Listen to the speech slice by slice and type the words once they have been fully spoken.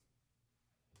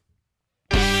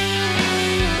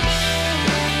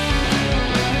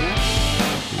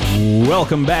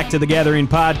Welcome back to the Gathering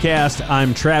Podcast.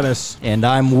 I'm Travis. And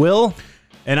I'm Will.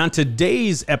 And on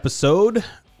today's episode,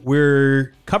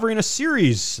 we're covering a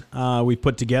series we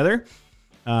put together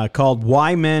called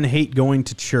Why Men Hate Going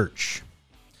to Church.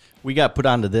 We got put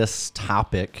onto this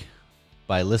topic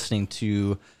by listening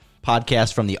to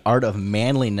podcast from The Art of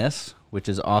Manliness, which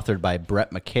is authored by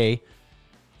Brett McKay.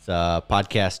 It's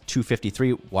podcast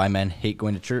 253, Why Men Hate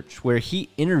Going to Church, where he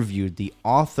interviewed the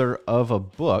author of a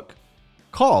book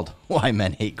called Why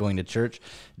Men Hate Going to Church,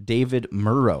 David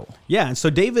Murrow. Yeah, and so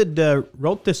David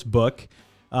wrote this book,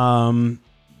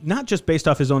 not just based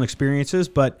off his own experiences,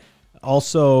 but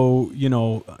also,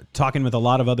 talking with a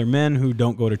lot of other men who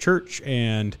don't go to church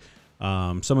and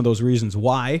some of those reasons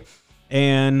why.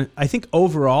 And I think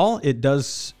overall it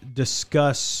does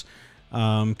discuss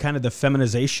kind of the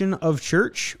feminization of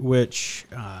church, which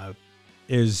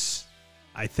is,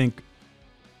 I think,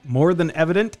 more than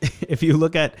evident if you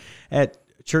look at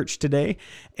church today.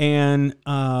 And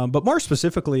but more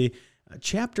specifically,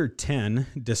 chapter 10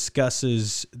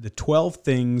 discusses the 12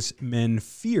 things men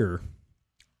fear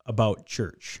about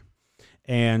church.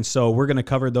 And so we're going to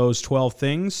cover those 12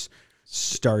 things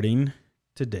starting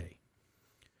today.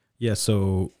 Yeah,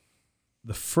 so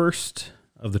the first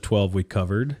of the 12 we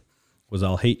covered was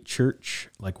I'll hate church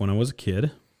like when I was a kid.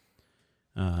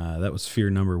 That was fear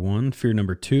number 1. Fear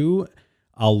number 2,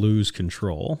 I'll lose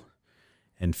control.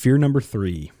 And fear number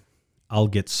 3, I'll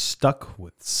get stuck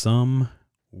with some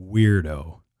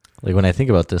weirdo. Like when I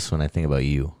think about this, when I think about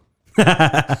you.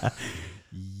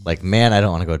 Like, man, I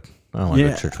don't want to go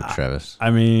to church with Travis.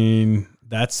 I mean,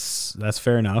 that's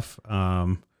fair enough.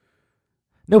 No,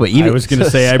 but even I was going to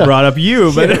say I brought up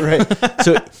you, but yeah, right.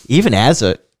 So even as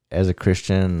a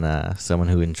Christian, someone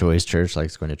who enjoys church,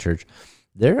 likes going to church,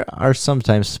 there are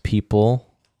sometimes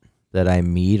people that I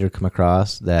meet or come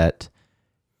across that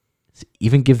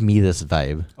even give me this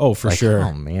vibe. Oh, for sure.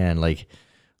 Oh man, like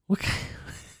what kind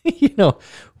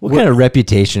of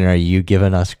reputation are you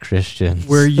giving us Christians?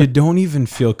 Where you don't even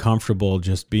feel comfortable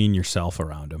just being yourself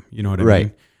around them. You know what I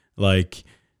mean? Like,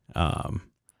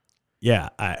 yeah,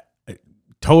 I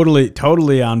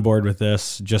totally on board with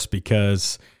this just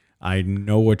because I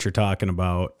know what you're talking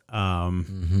about.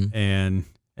 And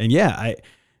yeah,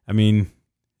 I mean,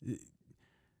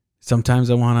 sometimes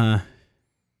I want to,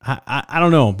 I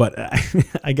don't know, but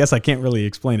I guess I can't really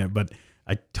explain it, but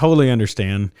I totally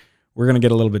understand. We're going to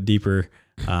get a little bit deeper,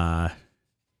 and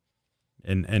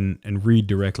read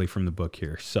directly from the book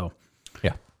here. So,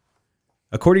 yeah.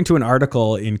 According to an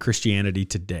article in Christianity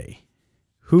Today,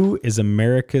 who is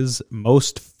America's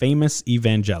most famous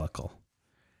evangelical?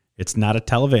 It's not a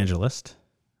televangelist,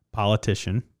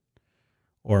 politician,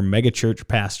 or megachurch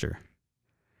pastor.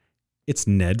 It's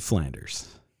Ned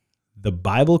Flanders, the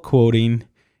Bible-quoting,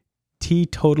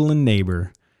 teetotaling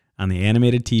neighbor on the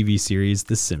animated TV series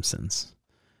The Simpsons.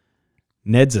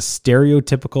 Ned's a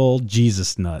stereotypical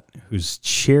Jesus nut who's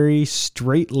cherry,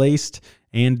 straight-laced,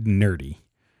 and nerdy.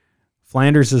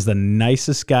 Flanders is the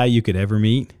nicest guy you could ever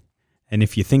meet, and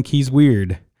if you think he's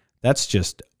weird, that's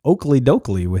just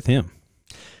oakley-dokley with him.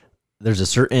 There's a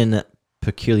certain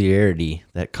peculiarity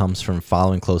that comes from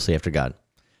following closely after God.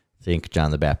 Think John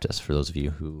the Baptist, for those of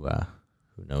you who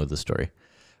know the story.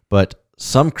 But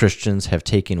some Christians have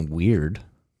taken weird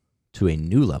to a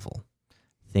new level.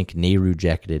 Think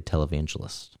Nehru-jacketed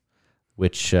televangelist,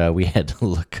 which we had to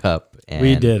look up. And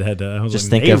we did. Had to. I was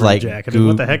just like, think of like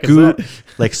what the heck is that?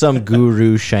 Like some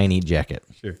guru shiny jacket.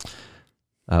 Sure.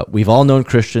 We've all known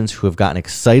Christians who have gotten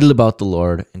excited about the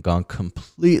Lord and gone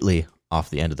completely off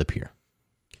the end of the pier.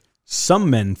 Some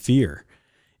men fear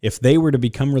if they were to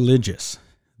become religious,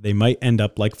 they might end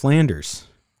up like Flanders,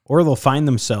 or they'll find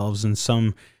themselves in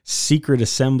some secret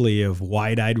assembly of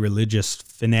wide-eyed religious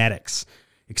fanatics.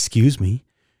 Excuse me,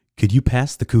 could you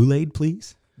pass the Kool-Aid,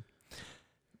 please?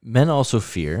 Men also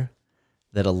fear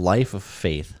that a life of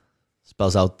faith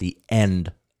spells out the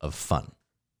end of fun.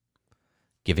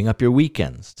 Giving up your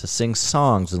weekends to sing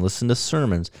songs and listen to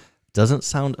sermons doesn't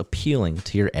sound appealing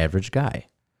to your average guy.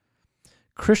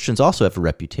 Christians also have a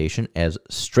reputation as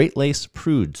straight-laced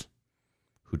prudes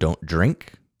who don't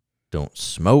drink, don't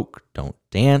smoke, don't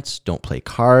dance, don't play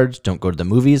cards, don't go to the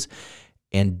movies,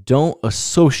 and don't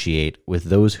associate with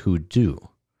those who do.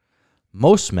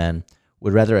 Most men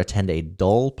would rather attend a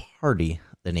dull party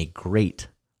than a great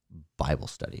Bible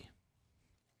study.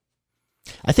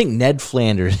 I think Ned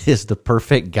Flanders is the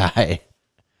perfect guy.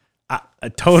 I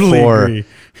totally agree.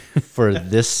 For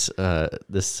this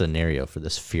scenario, for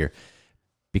this fear,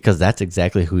 because that's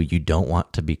exactly who you don't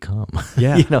want to become.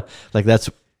 Yeah. Like that's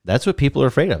what people are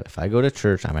afraid of. If I go to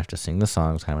church, I'm going to have to sing the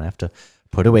songs. I'm going to have to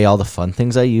put away all the fun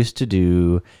things I used to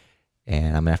do. and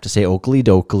I'm gonna have to say Oakley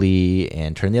dokley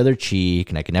and turn the other cheek,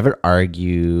 and I can never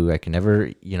argue. I can never,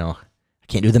 I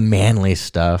can't do the manly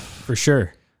stuff. For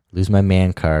sure. Lose my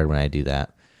man card when I do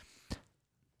that.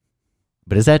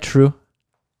 But is that true?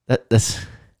 That's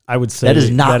I would say that is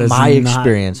not my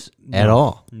experience at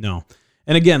all. No.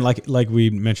 And again, like we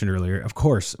mentioned earlier, of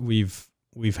course we've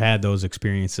had those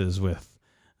experiences with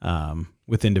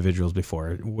individuals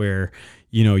before where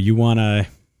you want to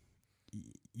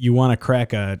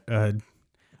crack a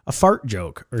fart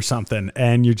joke or something,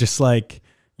 and you're just like,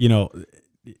 you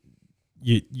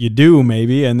do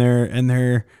maybe, and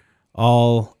they're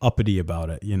all uppity about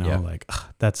it, like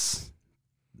that's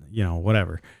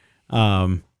whatever.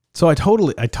 So I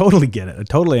totally get it. I'm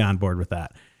totally on board with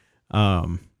that.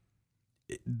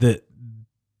 The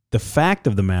fact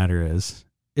of the matter is,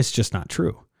 it's just not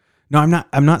true. No,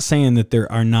 I'm not saying that there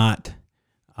are not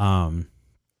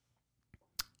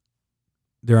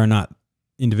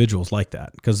individuals like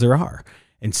that, because there are.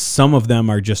 And some of them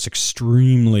are just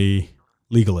extremely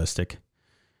legalistic.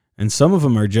 And some of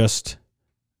them are just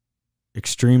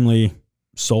extremely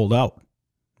sold out,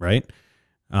 right?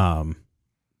 And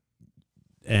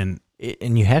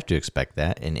you have to expect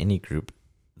that in any group.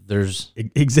 There's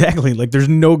exactly, like there's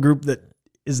no group that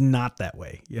is not that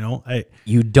way,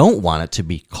 you don't want it to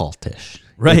be cultish.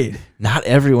 Right. Not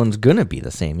everyone's going to be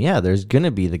the same. Yeah, there's going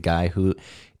to be the guy who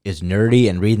is nerdy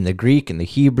and reading the Greek and the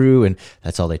Hebrew, and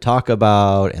that's all they talk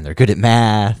about, and they're good at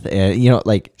math, and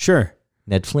sure,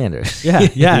 Ned Flanders. Yeah,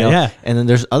 yeah. And then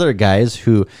there's other guys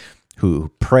who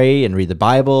pray and read the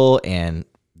Bible, and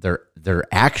their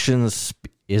actions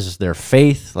is their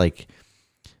faith,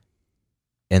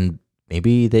 and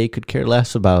maybe they could care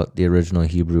less about the original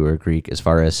Hebrew or Greek as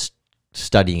far as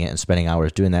studying it and spending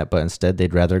hours doing that, but instead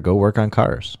they'd rather go work on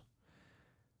cars.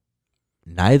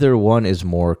 Neither one is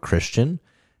more Christian.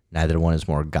 Neither one is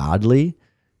more godly.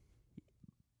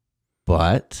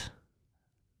 But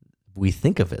we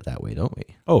think of it that way, don't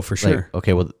we? Oh, for sure.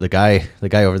 Okay, well, the guy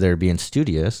over there being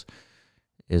studious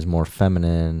is more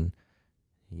feminine.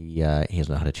 He doesn't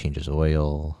know how to change his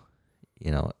oil,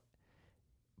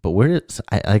 But where does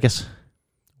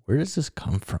this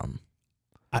come from?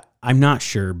 I'm not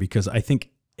sure, because I think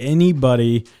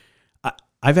anybody,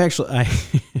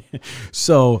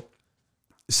 so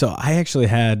I actually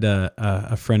had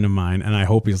a friend of mine, and I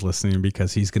hope he's listening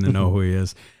because he's going to know who he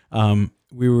is.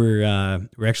 We were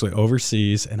actually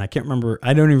overseas, and I don't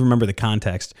even remember the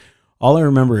context. All I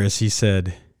remember is he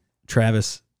said,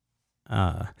 "Travis,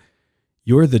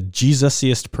 you're the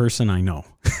Jesusiest person I know."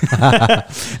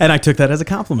 And I took that as a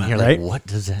compliment. You're right? Like, what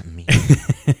does that mean?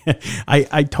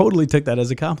 I totally took that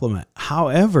as a compliment.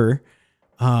 However,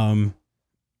 and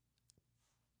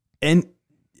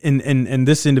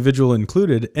this individual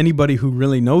included, anybody who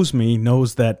really knows me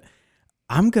knows that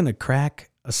I'm going to crack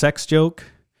a sex joke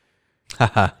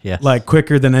yes. like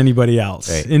quicker than anybody else.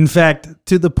 Right. In fact,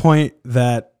 to the point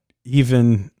that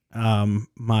even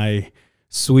my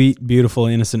sweet, beautiful,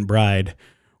 innocent bride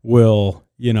will,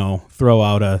 throw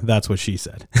out that's what she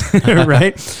said.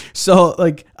 Right. So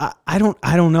I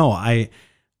don't know.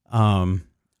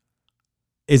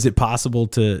 Is it possible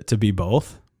to be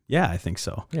both? Yeah, I think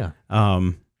so. Yeah.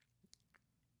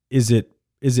 Is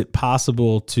it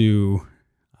possible to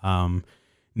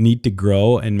need to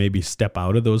grow and maybe step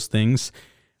out of those things,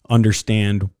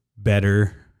 understand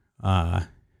better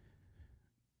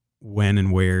when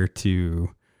and where to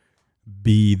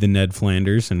be the Ned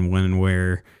Flanders and when and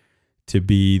where to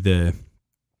be the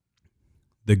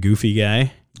goofy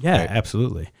guy? Yeah, right.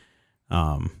 Absolutely.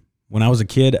 When I was a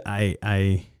kid,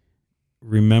 I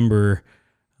remember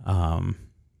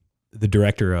the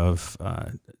director of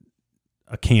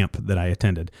a camp that I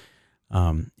attended.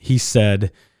 He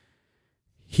said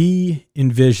he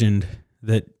envisioned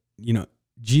that,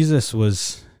 Jesus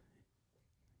was,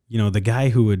 the guy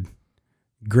who would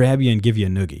grab you and give you a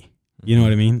noogie. You know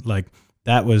what I mean? Like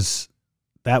that was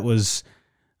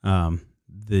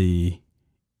the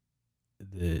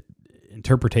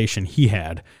interpretation he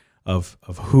had of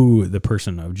who the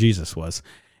person of Jesus was.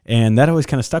 And that always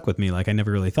kind of stuck with me. Like I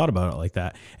never really thought about it like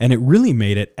that. And it really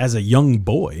made it, as a young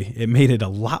boy, it made it a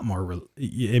lot more,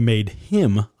 it made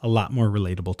him a lot more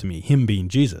relatable to me, him being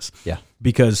Jesus. Yeah.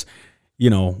 Because,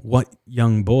 what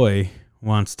young boy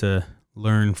wants to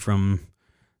learn from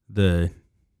the,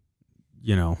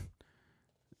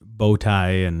 bow tie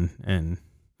and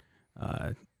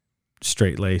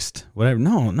straight-laced, whatever.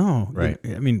 No. Right.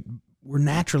 I mean, we're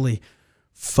naturally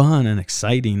fun and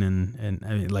exciting, and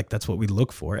I mean, like that's what we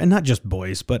look for, and not just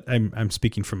boys, but I'm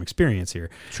speaking from experience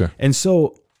here. Sure. And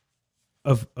so,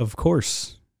 of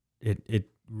course,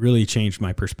 it really changed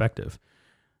my perspective.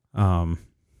 But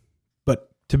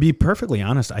to be perfectly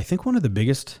honest, I think one of the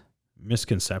biggest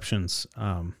misconceptions,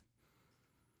 and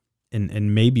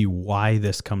maybe why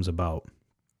this comes about,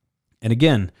 and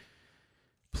again,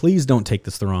 please don't take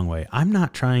this the wrong way. I'm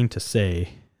not trying to say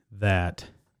that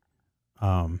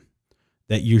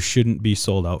that you shouldn't be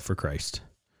sold out for Christ.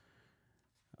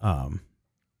 And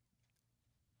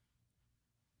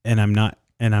I'm not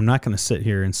going to sit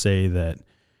here and say that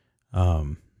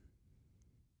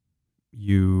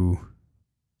you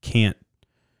can't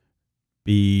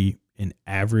be an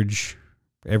average,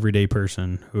 everyday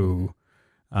person who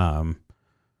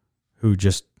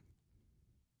just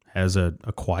has a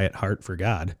quiet heart for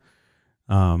God,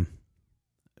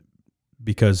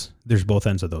 because there's both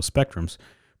ends of those spectrums.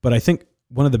 But I think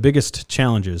one of the biggest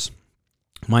challenges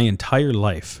my entire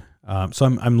life, so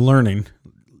I'm learning,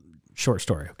 short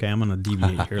story, okay, I'm going to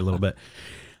deviate here a little bit.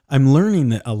 I'm learning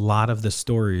that a lot of the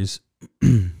stories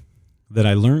that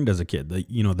I learned as a kid,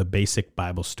 the basic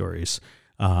Bible stories,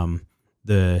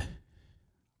 the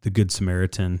Good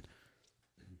Samaritan,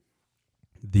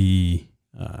 the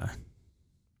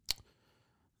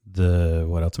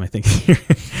what else am I thinking here?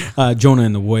 Jonah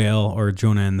and the whale, or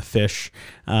Jonah and the fish,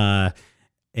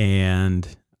 and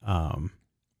a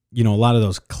lot of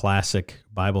those classic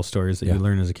Bible stories that you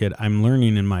learn as a kid. I'm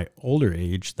learning in my older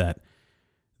age that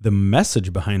the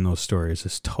message behind those stories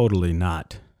is totally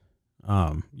not,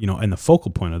 and the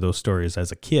focal point of those stories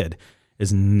as a kid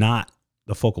is not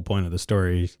the focal point of the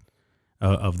story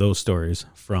of those stories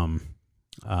from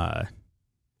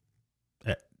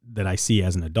that I see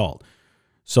as an adult.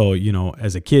 So,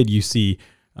 as a kid, you see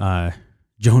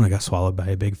Jonah got swallowed by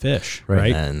a big fish,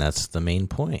 right? And that's the main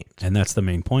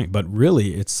point. But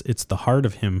really, it's the heart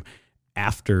of him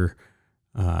after,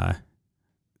 the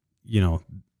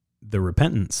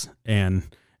repentance and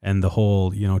the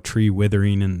whole, tree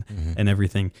withering and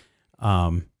everything.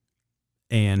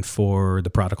 And for the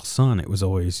prodigal son, it was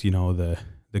always, the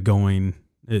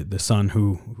son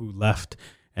who left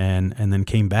and then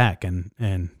came back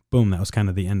and boom, that was kind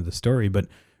of the end of the story. But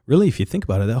really, if you think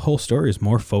about it, that whole story is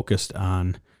more focused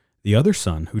on the other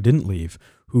son who didn't leave,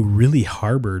 who really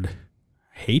harbored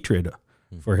hatred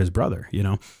for his brother,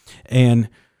 And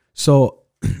so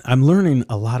I'm learning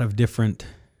a lot of different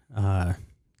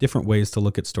ways to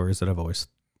look at stories that I've always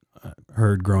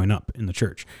heard growing up in the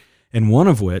church. And one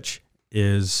of which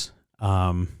is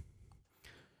and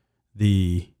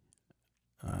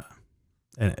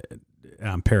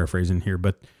I'm paraphrasing here,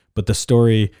 but the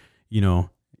story,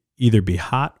 either be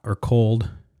hot or cold,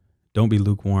 don't be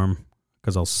lukewarm,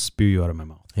 because I'll spew you out of my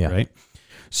mouth. Yeah. Right.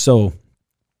 So,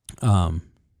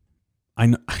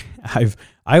 I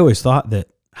always thought that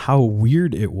how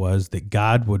weird it was that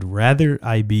God would rather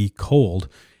I be cold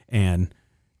and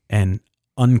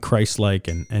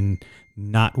unchristlike and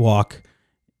not walk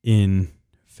in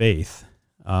faith.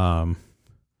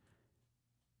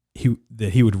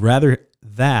 He would rather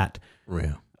that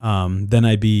than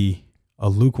I be a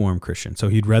lukewarm Christian. So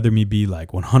he'd rather me be like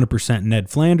 100% Ned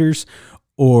Flanders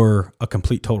or a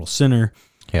complete total sinner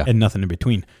and nothing in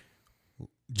between.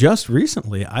 Just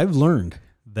recently, I've learned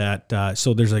that,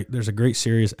 so there's a great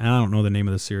series, and I don't know the name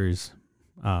of the series.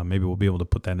 Maybe we'll be able to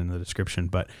put that in the description,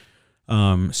 but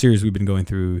series we've been going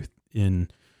through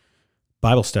in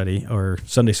Bible study or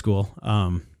Sunday school.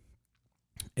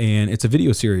 And it's a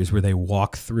video series where they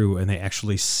walk through and they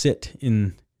actually sit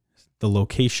in the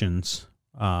locations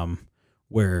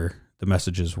where the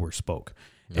messages were spoke.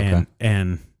 Okay.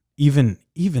 And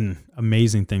even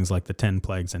amazing things like the 10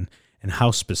 plagues and how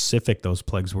specific those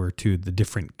plagues were to the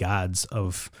different gods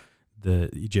of the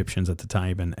Egyptians at the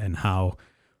time, and how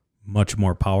much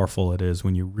more powerful it is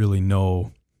when you really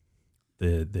know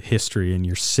the history and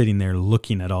you're sitting there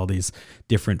looking at all these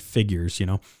different figures,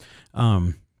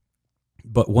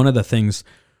 But one of the things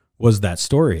was that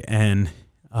story, and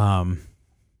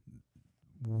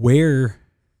where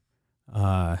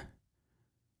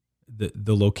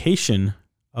the location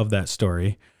of that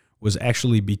story was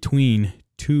actually between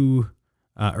two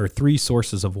or three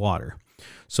sources of water.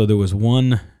 So there was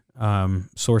one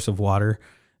source of water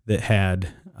that had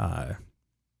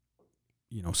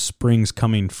springs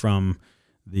coming from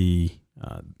the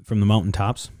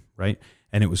mountaintops, right?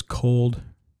 And it was cold,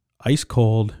 ice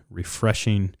cold,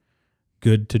 refreshing,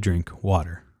 good to drink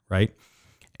water, right?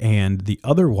 And the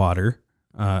other water,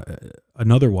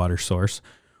 another water source,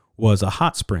 was a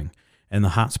hot spring, and the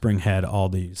hot spring had all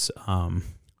these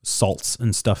salts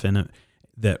and stuff in it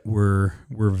that were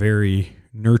very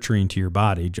nurturing to your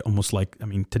body, almost like,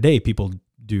 today people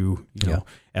do,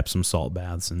 Epsom salt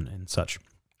baths and such.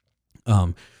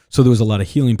 So there was a lot of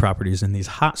healing properties in these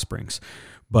hot springs.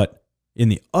 But in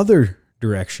the other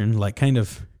direction, like kind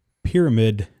of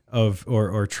pyramid of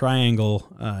or triangle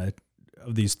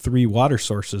of these three water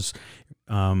sources.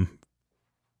 The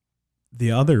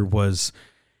other was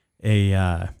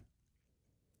a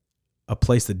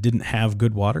place that didn't have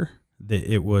good water.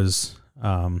 It was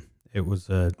a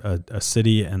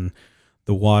city, and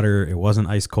the water, it wasn't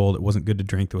ice cold. It wasn't good to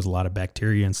drink. There was a lot of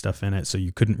bacteria and stuff in it, so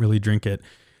you couldn't really drink it.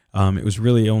 It was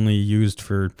really only used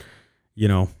for,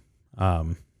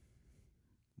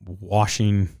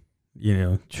 washing,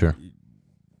 Sure.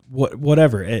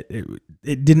 Whatever. It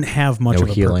didn't have much of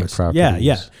a healing purpose. properties.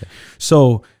 Yeah.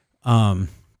 So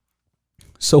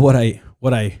what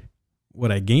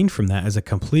I gained from that is a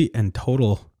complete and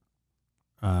total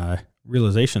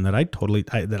realization that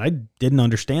I didn't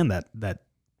understand that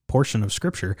portion of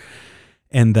Scripture,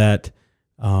 and that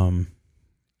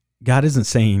God isn't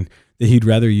saying that He'd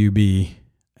rather you be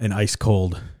an ice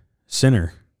cold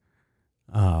sinner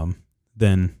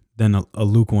than a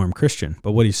lukewarm Christian.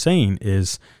 But what He's saying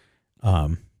is,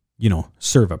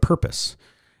 serve a purpose,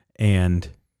 and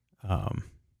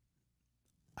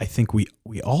I think we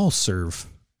all serve.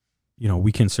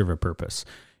 We can serve a purpose.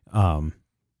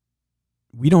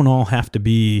 We don't all have to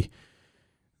be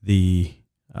the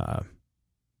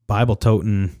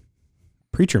Bible-toting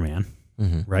preacher man,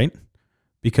 right?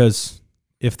 Because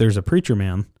if there's a preacher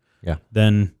man,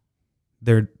 then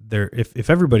if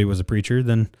everybody was a preacher,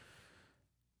 then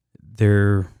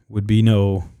there would be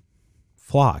no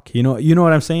flock. You know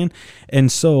what I'm saying?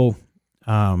 And so,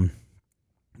 I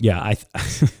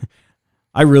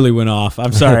really went off.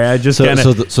 I'm sorry. I just So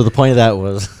the point of that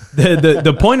was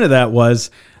the point of that was,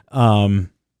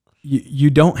 you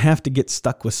don't have to get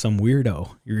stuck with some weirdo,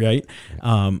 right?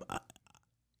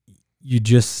 You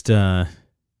just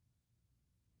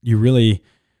you really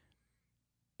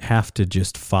have to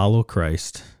just follow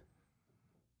Christ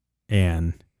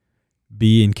and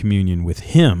be in communion with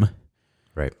Him,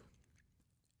 right?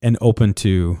 And open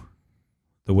to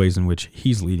the ways in which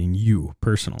He's leading you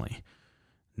personally,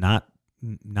 not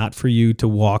for you to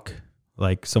walk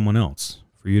like someone else,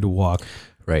 for you to walk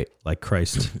right like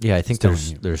Christ. Yeah, I think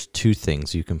there's two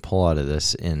things you can pull out of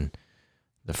this. And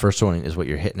the first one is what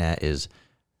you're hitting at is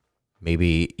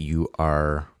maybe you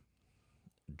are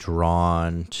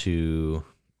drawn to,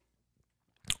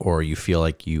 or you feel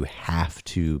like you have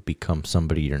to become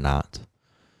somebody you're not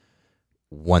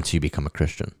once you become a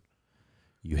Christian.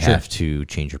 You have to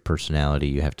change your personality.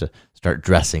 You have to start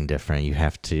dressing different. You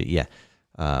have to,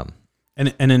 And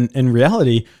in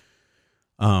reality,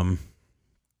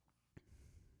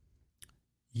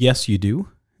 yes, you do.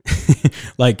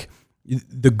 Like,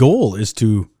 the goal is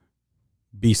to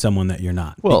be someone that you're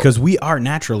not, because we are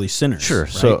naturally sinners. Sure.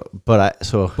 Right? But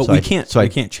we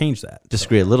can't change that.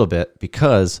 Disagree a little bit,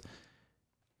 because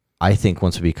I think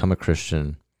once we become a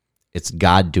Christian, it's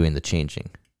God doing the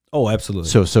changing. Oh,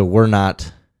 absolutely. So we're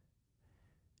not,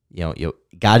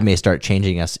 God may start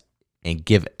changing us and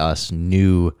give us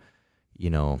new,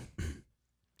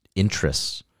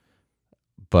 interests,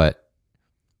 but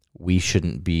we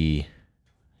should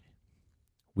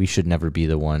never be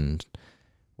the one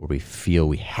where we feel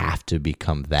we have to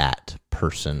become that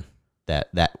person.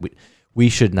 That we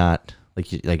should not,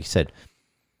 like you said,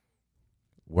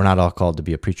 we're not all called to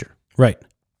be a preacher, right?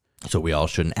 So we all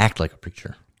shouldn't act like a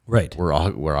preacher, right? We're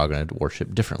all going to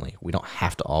worship differently. We don't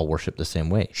have to all worship the same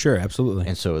way. Sure, absolutely.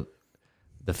 And so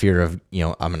the fear of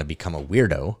I'm going to become a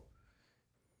weirdo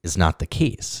is not the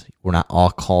case. We're not all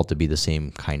called to be the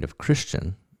same kind of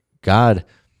Christian. God,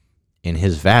 in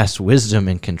His vast wisdom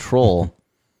and control,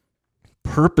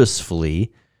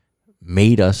 purposefully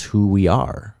made us who we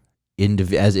are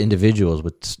as individuals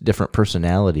with different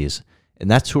personalities, and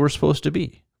that's who we're supposed to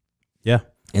be. Yeah.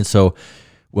 And so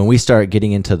when we start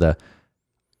getting into the,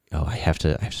 I have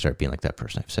to start being like that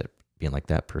person, I have to start being like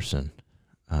that person,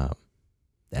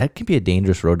 that can be a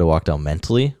dangerous road to walk down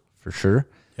mentally, for sure.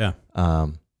 Yeah.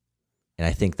 And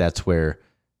I think that's where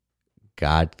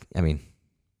God,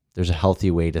 there's a healthy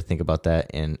way to think about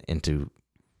that and to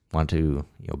want to,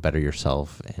 better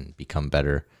yourself and become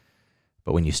better.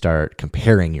 But when you start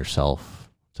comparing yourself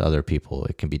to other people,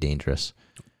 it can be dangerous.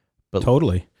 But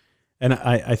totally. And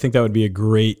I think that would be a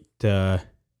great,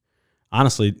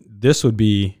 honestly, this would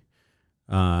be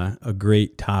a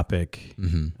great topic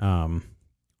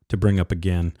to bring up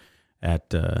again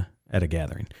at a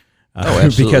gathering.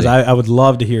 Because I would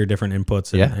love to hear different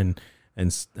inputs and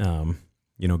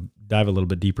dive a little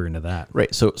bit deeper into that.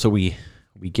 Right. So we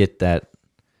get that.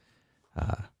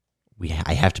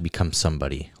 I have to become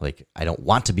somebody. Like, I don't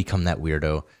want to become that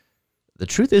weirdo. The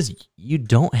truth is, you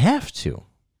don't have to.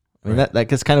 I mean,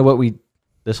 that's kind of what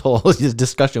this whole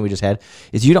discussion we just had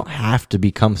is you don't have to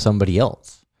become somebody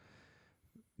else.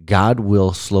 God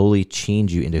will slowly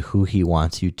change you into who he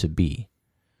wants you to be.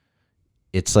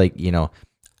 It's like, you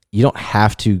don't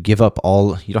have to you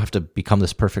don't have to become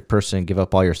this perfect person and give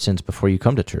up all your sins before you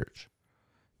come to church.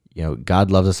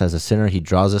 God loves us as a sinner. He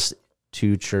draws us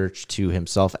to church, to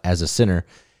himself as a sinner,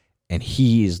 and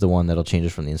he is the one that'll change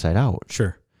us from the inside out.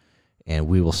 Sure. And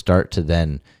we will start to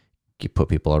then put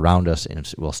people around us,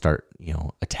 and we'll start,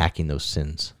 attacking those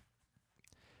sins.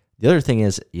 The other thing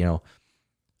is,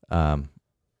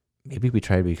 maybe we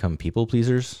try to become people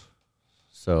pleasers.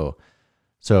 So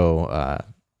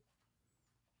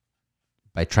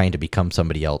by trying to become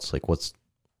somebody else, like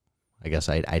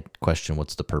I'd question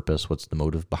what's the purpose, what's the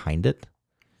motive behind it.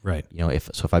 Right.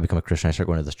 If I become a Christian, I start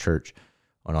going to this church.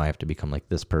 Oh no, I have to become like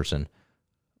this person.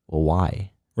 Well,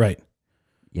 why? Right.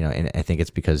 And I think it's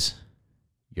because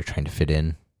you're trying to fit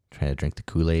in, trying to drink the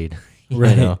Kool-Aid.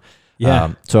 Right.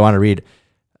 Yeah. So I want to read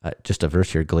just a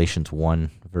verse here. Galatians 1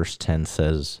 verse 10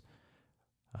 says,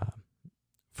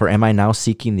 "For am I now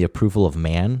seeking the approval of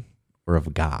man or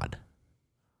of God?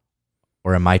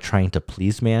 Or am I trying to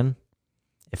please man?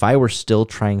 If I were still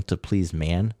trying to please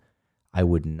man, I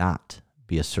would not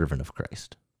be a servant of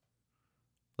Christ."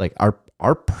 Like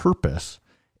our purpose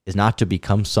is not to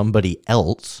become somebody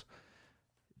else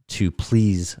to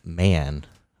please man,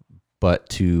 but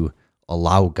to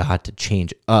allow God to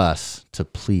change us to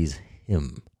please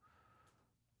him.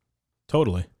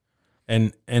 Totally.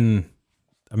 And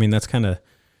I mean, that's kind of,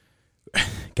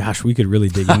 gosh, we could really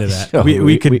dig into that.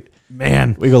 We could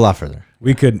go a lot further.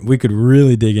 We could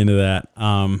really dig into that.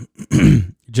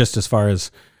 Just as far as,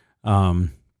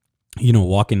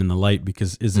 walking in the light,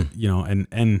 because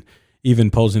and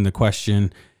even posing the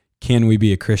question, can we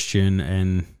be a Christian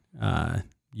and,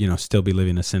 still be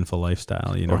living a sinful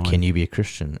lifestyle, Or can you be a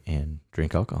Christian and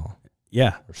drink alcohol?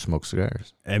 Yeah. Or smoke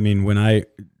cigars? I mean, when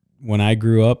I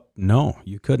grew up, no,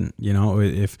 you couldn't.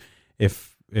 If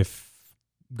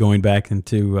going back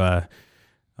into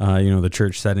the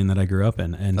church setting that I grew up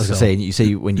in, and I was gonna say, you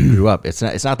say when you grew up, it's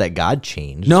not that God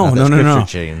changed. No.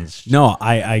 Changed. No,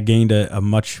 I gained a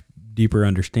much deeper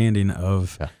understanding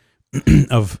of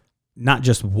of not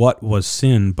just what was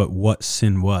sin, but what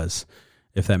sin was,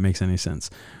 if that makes any sense.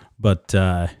 But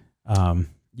and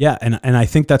I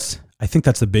think that's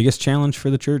the biggest challenge for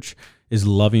the church is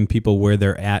loving people where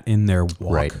they're at in their walk.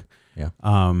 Right. Yeah.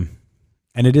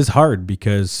 And it is hard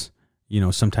because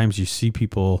sometimes you see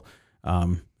people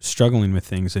struggling with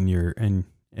things, and you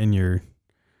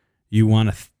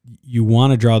want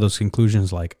to draw those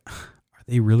conclusions like, are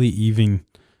they really even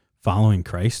following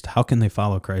Christ? How can they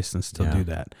follow Christ and still do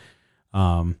that?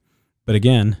 But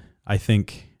again, I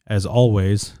think as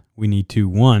always, we need to,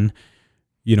 one,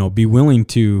 be willing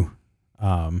to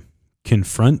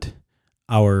confront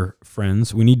our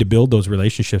friends. We need to build those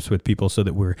relationships with people so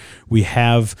that we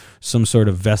have some sort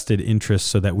of vested interest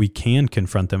so that we can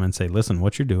confront them and say, listen,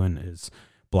 what you're doing is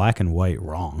black and white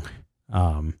wrong.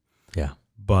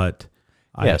 But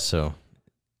so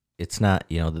it's not,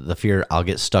 the fear I'll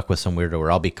get stuck with some weirdo or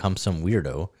I'll become some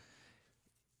weirdo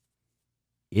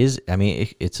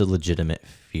it's a legitimate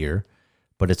fear,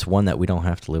 but it's one that we don't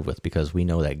have to live with because we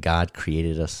know that God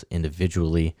created us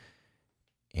individually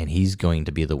and he's going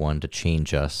to be the one to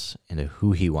change us into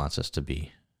who he wants us to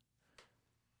be.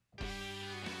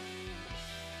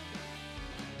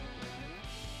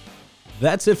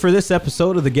 That's it for this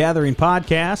episode of the Gathering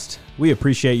Podcast. We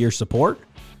appreciate your support.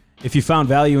 If you found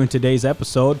value in today's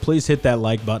episode, please hit that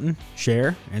like button,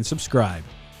 share, and subscribe.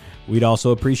 We'd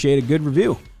also appreciate a good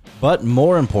review. But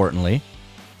more importantly,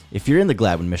 if you're in the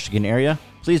Gladwin, Michigan area,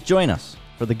 please join us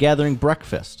for the Gathering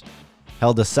Breakfast,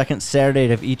 held the second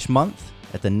Saturday of each month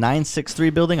at the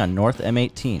 963 building on North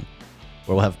M18,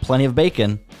 where we'll have plenty of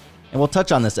bacon, and we'll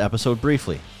touch on this episode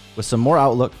briefly with some more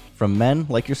outlook from men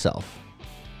like yourself.